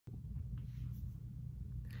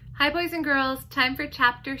Hi boys and girls, time for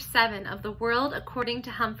chapter 7 of The World According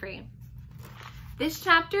to Humphrey. This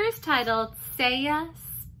chapter is titled Sayeh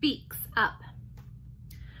Speaks Up.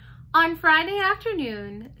 On Friday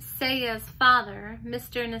afternoon, Sayeh's father,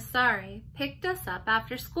 Mr. Nasari, picked us up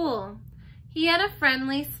after school. He had a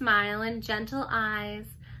friendly smile and gentle eyes,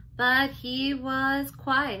 but he was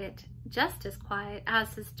quiet, just as quiet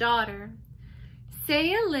as his daughter.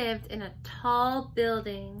 Sayeh lived in a tall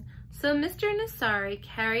building, so Mr. Nasari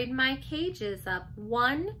carried my cages up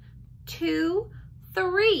 1, 2,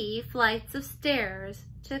 3 flights of stairs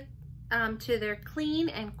to their clean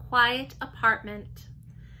and quiet apartment.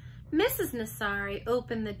 Mrs. Nasari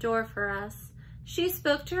opened the door for us. She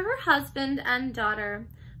spoke to her husband and daughter,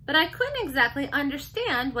 but I couldn't exactly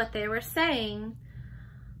understand what they were saying.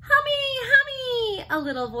 "Hummy, hummy," a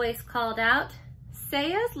little voice called out.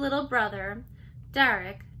 Sayeh's little brother,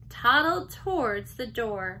 Derek, toddled towards the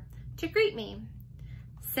door to greet me.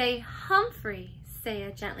 "Say Humphrey,"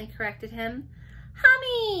 Sayeh gently corrected him.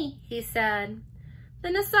 "Hummy," he said. The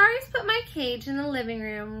Nasaris put my cage in the living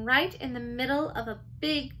room, right in the middle of a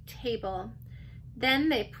big table. Then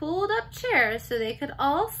they pulled up chairs so they could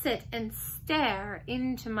all sit and stare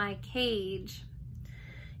into my cage.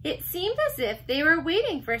 It seemed as if they were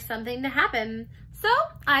waiting for something to happen, so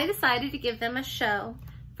I decided to give them a show.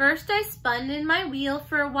 First, I spun in my wheel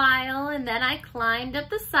for a while, and then I climbed up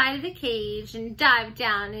the side of the cage and dived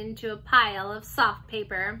down into a pile of soft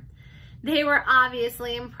paper. They were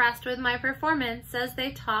obviously impressed with my performance as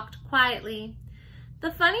they talked quietly.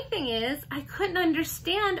 The funny thing is, I couldn't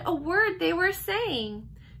understand a word they were saying.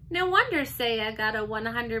 No wonder Sayeh got a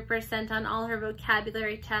 100% on all her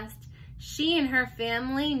vocabulary tests. She and her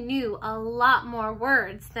family knew a lot more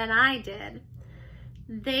words than I did.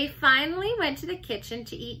 They finally went to the kitchen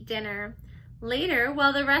to eat dinner. Later,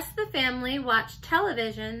 while the rest of the family watched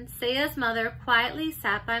television, Sayeh's mother quietly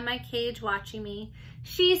sat by my cage watching me.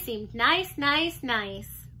 She seemed nice.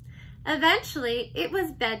 Eventually, it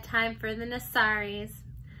was bedtime for the Nasaris.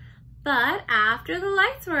 But after the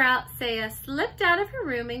lights were out, Sayeh slipped out of her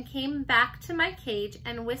room and came back to my cage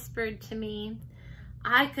and whispered to me.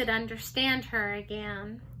 I could understand her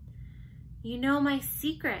again. "You know my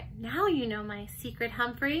secret. Now you know my secret,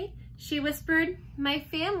 Humphrey," she whispered. "My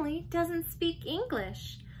family doesn't speak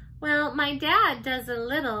English. Well, my dad does a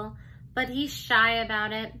little, but he's shy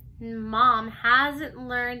about it. Mom hasn't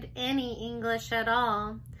learned any English at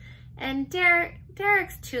all. And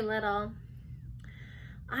Derek's too little."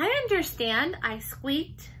 "I understand," I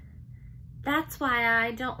squeaked. "That's why I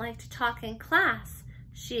don't like to talk in class,"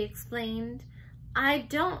 she explained. "I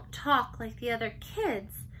don't talk like the other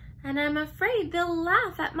kids, and I'm afraid they'll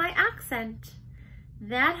laugh at my accent.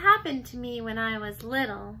 That happened to me when I was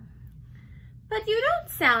little." "But you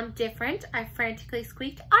don't sound different," I frantically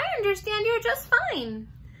squeaked. "I understand you're just fine."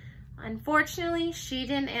 Unfortunately, she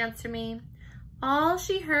didn't answer me. All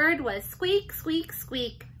she heard was squeak, squeak,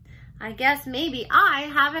 squeak. I guess maybe I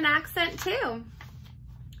have an accent too.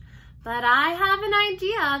 "But I have an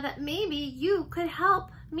idea that maybe you could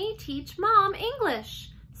help me teach Mom English,"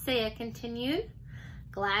 Sayeh continued.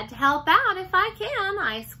 "Glad to help out if I can,"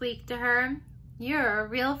 I squeaked to her. "You're a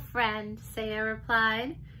real friend," Sayeh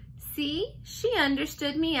replied. See, she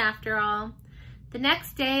understood me after all. The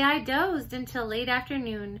next day I dozed until late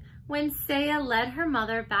afternoon when Sayeh led her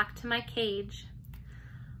mother back to my cage.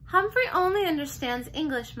 "Humphrey only understands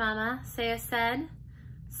English, Mama," Sayeh said.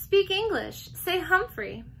 "Speak English. Say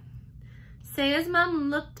Humphrey." Sayeh's mom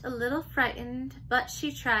looked a little frightened, but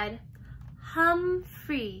she tried.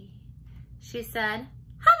 "Humphrey," she said.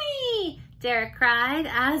 "Hummy!" Derek cried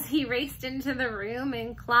as he raced into the room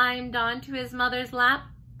and climbed onto his mother's lap.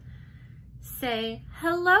 "Say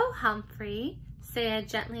hello, Humphrey," Sayeh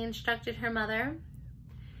gently instructed her mother.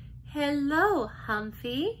 "Hello,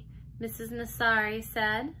 Humphrey," Mrs. Nasari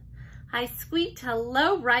said. I squeaked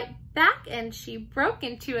hello right back and she broke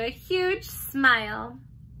into a huge smile.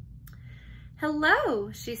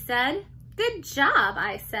 "Hello," she said. "Good job,"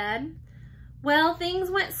 I said. Well,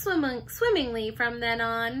 things went swimmingly from then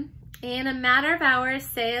on. In a matter of hours,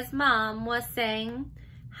 Sayeh's mom was saying,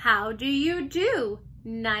 "How do you do?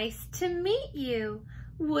 Nice to meet you.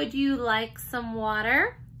 Would you like some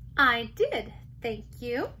water?" I did, thank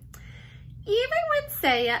you. Even when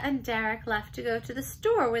Sayeh and Derek left to go to the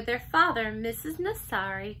store with their father, Mrs.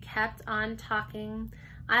 Nasari kept on talking.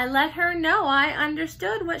 I let her know I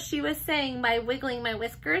understood what she was saying by wiggling my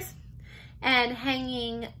whiskers and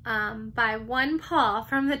hanging by one paw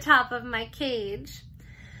from the top of my cage.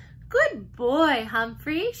 "Good boy,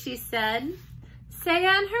 Humphrey," she said. Sayeh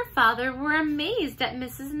and her father were amazed at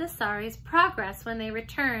Mrs. Nasari's progress when they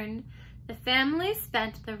returned. The family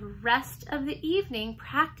spent the rest of the evening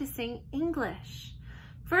practicing English.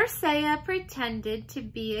 First, Sayeh pretended to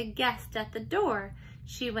be a guest at the door.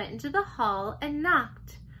 She went into the hall and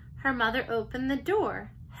knocked. Her mother opened the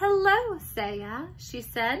door. "Hello, Sayeh," she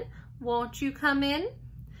said. "Won't you come in?"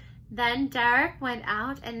 Then Derek went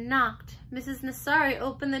out and knocked. Mrs. Nassari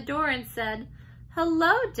opened the door and said,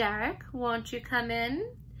 "Hello, Derek, won't you come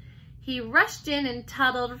in?" He rushed in and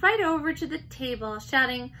toddled right over to the table,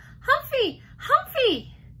 shouting, "Humphrey!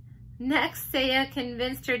 Humphrey!" Next, Sayeh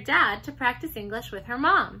convinced her dad to practice English with her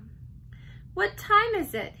mom. "What time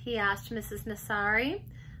is it?" he asked Mrs. Nassari.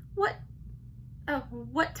 What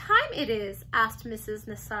time it is?" asked Mrs.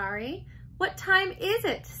 Nassari. "What time is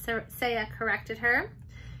it?" Sayeh corrected her.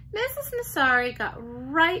 Mrs. Nassari got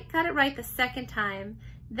it right the second time.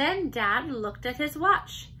 Then Dad looked at his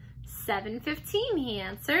watch. 7:15, he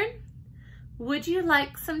answered. "Would you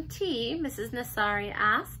like some tea?" Mrs. Nassari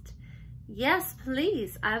asked. "Yes,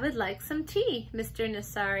 please, I would like some tea," Mr.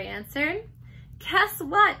 Nassari answered. Guess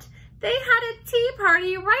what? They had a tea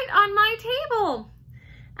party right on my table.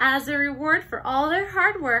 As a reward for all their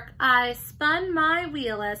hard work, I spun my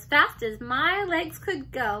wheel as fast as my legs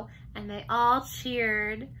could go, and they all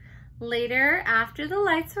cheered. Later, after the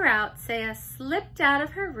lights were out, Sayeh slipped out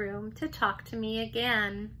of her room to talk to me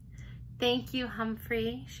again. "Thank you,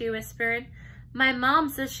 Humphrey," she whispered. "My mom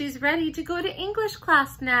says she's ready to go to English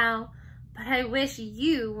class now, but I wish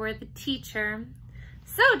you were the teacher."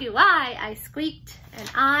 "So do I squeaked, and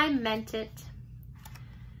I meant it.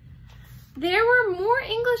 There were more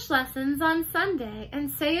English lessons on Sunday, and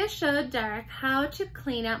Sayeh showed Derek how to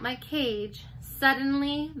clean out my cage.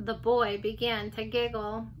 Suddenly, the boy began to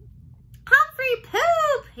giggle. "Humphrey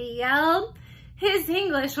poop!" he yelled. His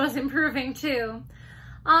English was improving too.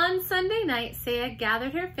 On Sunday night, Sayeh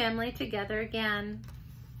gathered her family together again.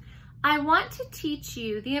 "I want to teach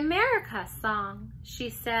you the America song," she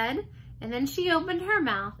said, and then she opened her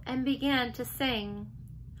mouth and began to sing.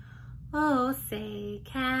 "Oh, say,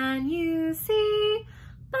 can you see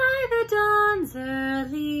by the dawn's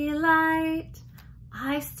early light?"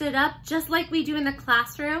 I stood up just like we do in the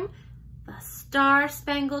classroom. The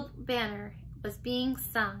Star-Spangled Banner was being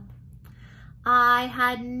sung. I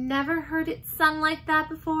had never heard it sung like that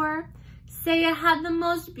before. Sayeh had the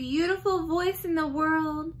most beautiful voice in the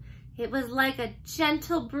world. It was like a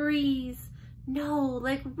gentle breeze. No,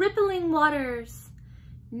 like rippling waters.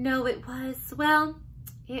 No, it was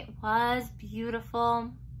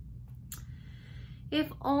beautiful.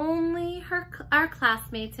 If only our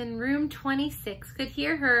classmates in room 26 could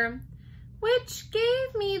hear her, which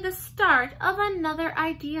gave me the start of another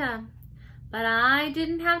idea. But I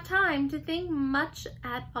didn't have time to think much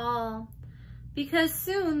at all, because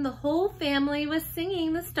soon the whole family was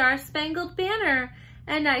singing the Star-Spangled Banner,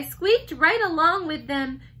 and I squeaked right along with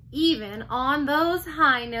them, even on those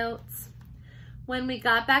high notes. When we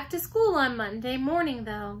got back to school on Monday morning,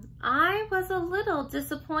 though, I was a little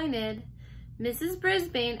disappointed. Mrs.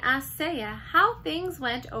 Brisbane asked Sayeh how things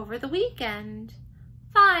went over the weekend.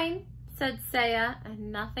 "Fine," said Sayeh,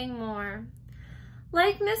 and nothing more.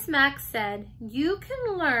 Like Miss Max said, you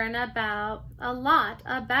can learn a lot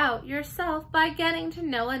about yourself by getting to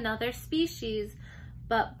know another species.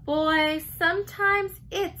 But boy, sometimes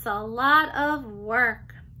it's a lot of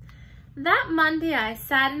work. That Monday, I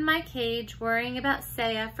sat in my cage worrying about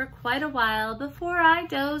Sayeh for quite a while before I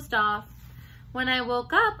dozed off. When I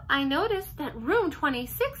woke up, I noticed that room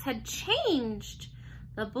 26 had changed.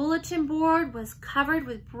 The bulletin board was covered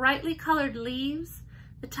with brightly colored leaves.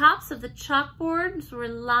 The tops of the chalkboards were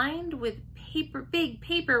lined with big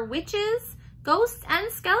paper witches, ghosts,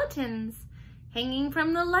 and skeletons. Hanging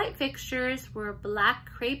from the light fixtures were black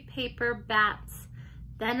crepe paper bats.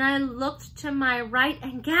 Then I looked to my right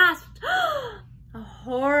and gasped. A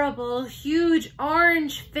horrible, huge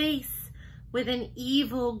orange face with an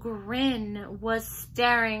evil grin was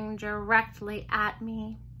staring directly at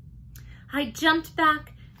me. I jumped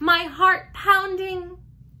back, my heart pounding.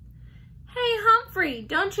 "Hey, Humphrey,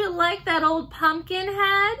 don't you like that old pumpkin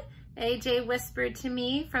head?" AJ whispered to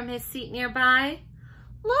me from his seat nearby.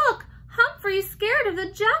 "Look, Humphrey's scared of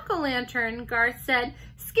the jack-o'-lantern," Garth said.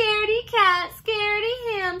 "Scaredy cat, scaredy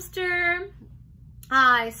hamster."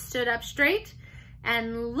 I stood up straight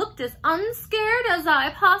and looked as unscared as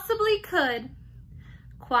I possibly could.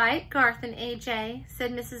 "Quiet, Garth and AJ,"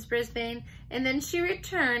 said Mrs. Brisbane, and then she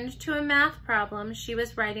returned to a math problem she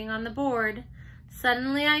was writing on the board.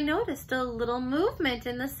 Suddenly, I noticed a little movement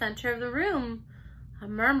in the center of the room. A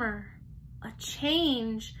murmur, a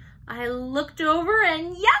change. I looked over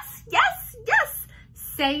and yes!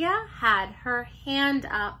 Sayeh had her hand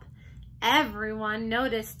up. Everyone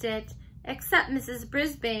noticed it, except Mrs.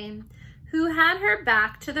 Brisbane, who had her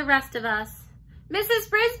back to the rest of us. "Mrs.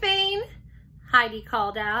 Brisbane," Heidi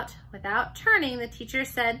called out. Without turning, the teacher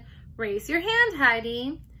said, "Raise your hand,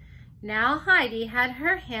 Heidi." Now Heidi had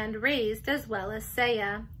her hand raised as well as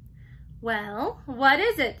Sayeh. "Well, what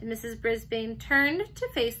is it?" Mrs. Brisbane turned to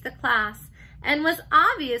face the class and was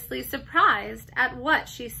obviously surprised at what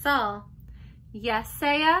she saw. "Yes,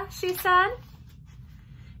 Sayeh," she said.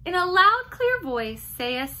 In a loud, clear voice,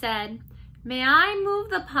 Sayeh said, "May I move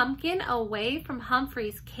the pumpkin away from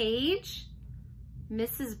Humphrey's cage?"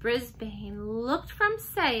 Mrs. Brisbane looked from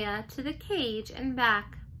Sayeh to the cage and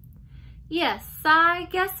back. "Yes, I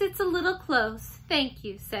guess it's a little close. Thank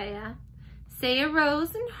you, Sayeh." Sayeh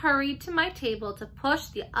rose and hurried to my table to push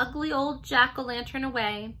the ugly old jack-o'-lantern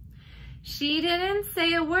away. She didn't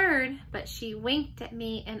say a word, but she winked at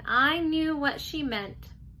me and I knew what she meant.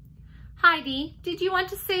 "Heidi, did you want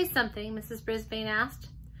to say something?" Mrs. Brisbane asked.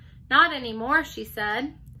 "Not anymore," she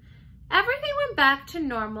said. Everything went back to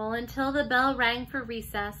normal until the bell rang for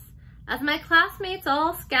recess. As my classmates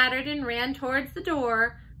all scattered and ran towards the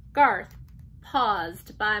door, Garth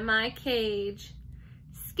paused by my cage.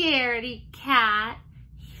 "Scaredy cat,"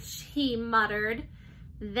 he muttered.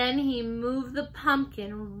 Then he moved the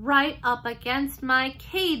pumpkin right up against my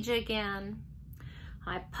cage again.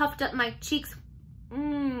 I puffed up my cheeks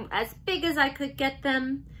as big as I could get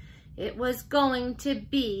them. It was going to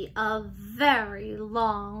be a very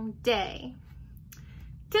long day.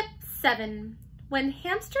 Tip 7. When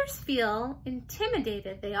hamsters feel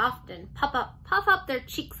intimidated, they often puff up their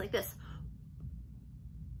cheeks like this.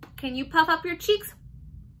 Can you puff up your cheeks?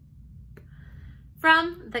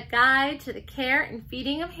 From The Guide to the Care and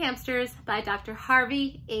Feeding of Hamsters by Dr.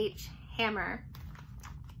 Harvey H. Hammer.